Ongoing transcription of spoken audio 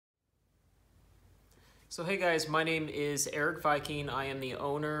So hey guys, my name is Erik Viking. I am the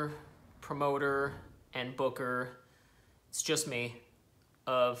owner, promoter, and booker, it's just me,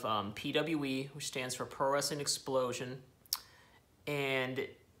 of PWE, which stands for Pro Wrestling Explosion. And,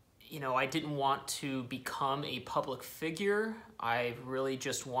 I didn't want to become a public figure. I really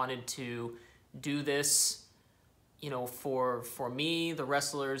just wanted to do this, for me, the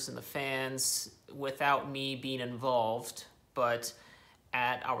wrestlers, and the fans, without me being involved. But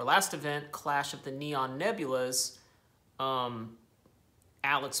at our last event, Clash of the Neon Nebulas,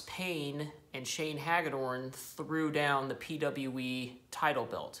 Alex Payne and Shane Hagedorn threw down the PWE title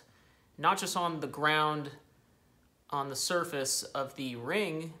belt. Not just on the ground, on the surface of the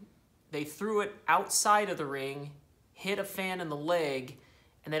ring, they threw it outside of the ring, hit a fan in the leg,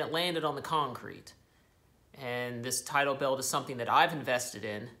 and then it landed on the concrete. And this title belt is something that I've invested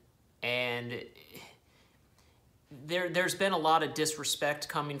in, and there's been a lot of disrespect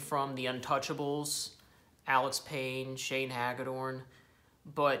coming from the Untouchables, Alex Payne, Shane Hagedorn.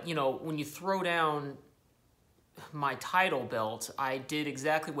 But, when you throw down my title belt, I did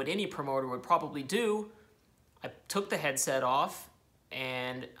exactly what any promoter would probably do. I took the headset off,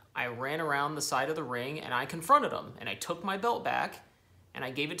 and I ran around the side of the ring, and I confronted him. And I took my belt back, and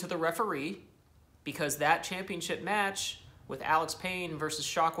I gave it to the referee, because that championship match with Alex Payne versus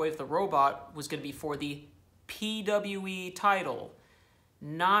Shockwave the Robot was going to be for the PWE title,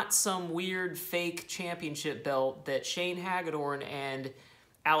 not some weird fake championship belt that Shane Hagedorn and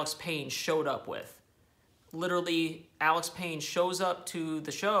Alex Payne showed up with. Literally, Alex Payne shows up to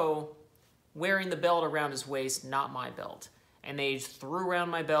the show wearing the belt around his waist, not my belt. And they threw around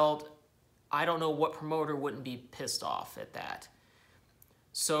my belt. I don't know what promoter wouldn't be pissed off at that.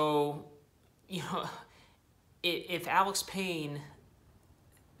 So, if Alex Payne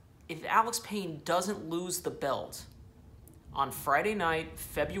doesn't lose the belt on Friday night,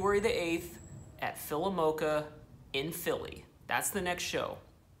 February the 8th at Philomoka in Philly, that's the next show,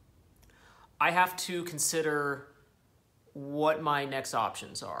 I have to consider what my next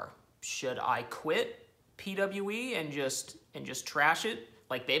options are. Should I quit PWE and just trash it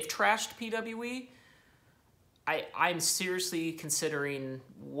like they've trashed PWE? I'm seriously considering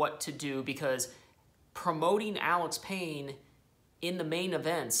what to do, because promoting Alex Payne in the main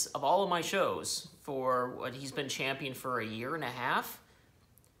events of all of my shows for what he's been champion for a year and a half,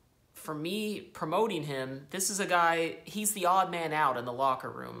 for me, promoting him, this is a guy, he's the odd man out in the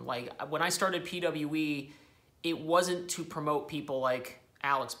locker room. Like, when I started PWE, it wasn't to promote people like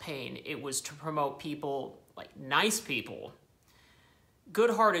Alex Payne. It was to promote people, like nice people,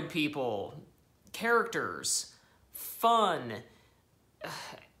 good-hearted people, characters, fun.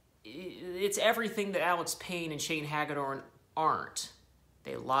 It's everything that Alex Payne and Shane Hagedorn aren't.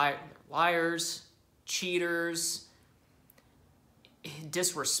 They liars, cheaters,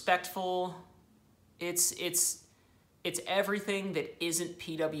 disrespectful. It's everything that isn't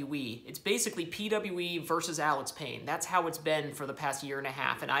PWE. It's basically PWE versus Alex Payne. That's how it's been for the past year and a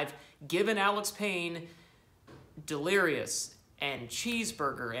half. And I've given Alex Payne Delirious and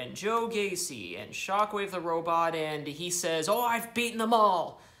Cheeseburger and Joe Gacy and Shockwave the Robot, and he says, "Oh, I've beaten them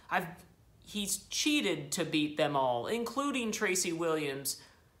all. He's cheated to beat them all, including Tracy Williams."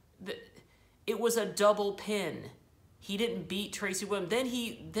 It was a double pin. He didn't beat Tracy Williams.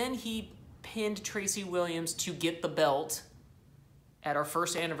 Then he pinned Tracy Williams to get the belt at our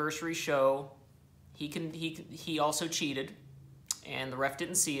first anniversary show. He also cheated, and the ref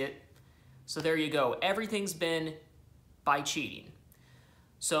didn't see it. So there you go. Everything's been by cheating.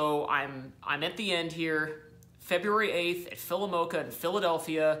 So I'm at the end here, February 8th at Philomoka in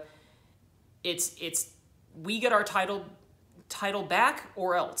Philadelphia. We get our title back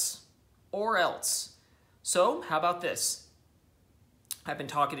or else. So how about this? I've been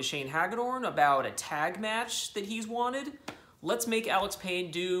talking to Shane Hagedorn about a tag match that he's wanted. Let's make Alex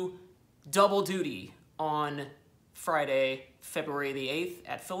Payne do double duty on Friday, February the 8th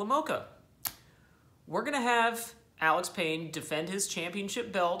at Philomoka. We're going to have Alex Payne defend his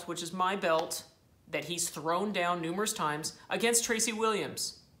championship belt, which is my belt, that he's thrown down numerous times, against Tracy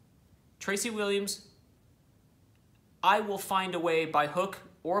Williams. Tracy Williams, I will find a way by hook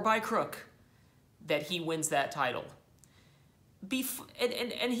or by crook that he wins that title.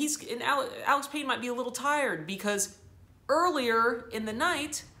 Alex Payne might be a little tired, because earlier in the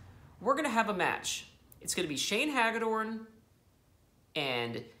night, we're going to have a match. It's going to be Shane Hagedorn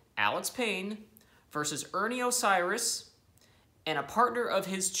and Alex Payne versus Ernie Osiris and a partner of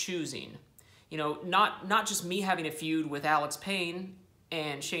his choosing. Not just me having a feud with Alex Payne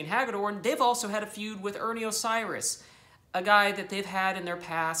and Shane Hagedorn, they've also had a feud with Ernie Osiris, a guy that they've had in their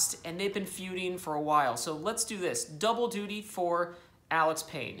past, and they've been feuding for a while. So let's do this. Double duty for Alex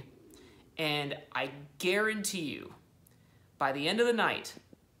Payne. And I guarantee you, by the end of the night,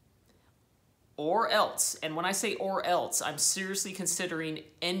 or else, and when I say or else, I'm seriously considering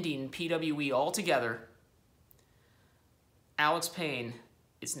ending PWE altogether, Alex Payne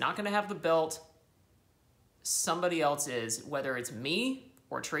is not going to have the belt. Somebody else is, whether it's me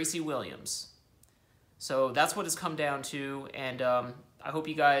or Tracy Williams. So that's what it's come down to, and I hope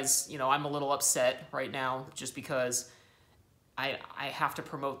you guys, I'm a little upset right now just because I have to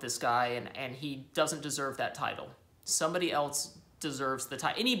promote this guy, and he doesn't deserve that title. Somebody else deserves the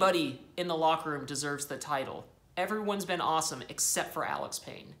title. Anybody in the locker room deserves the title. Everyone's been awesome except for Alex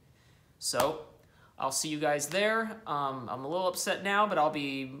Payne. So I'll see you guys there. I'm a little upset now, but I'll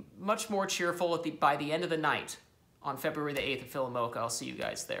be much more cheerful by the end of the night on February the 8th at Philomoka. I'll see you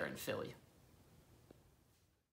guys there in Philly.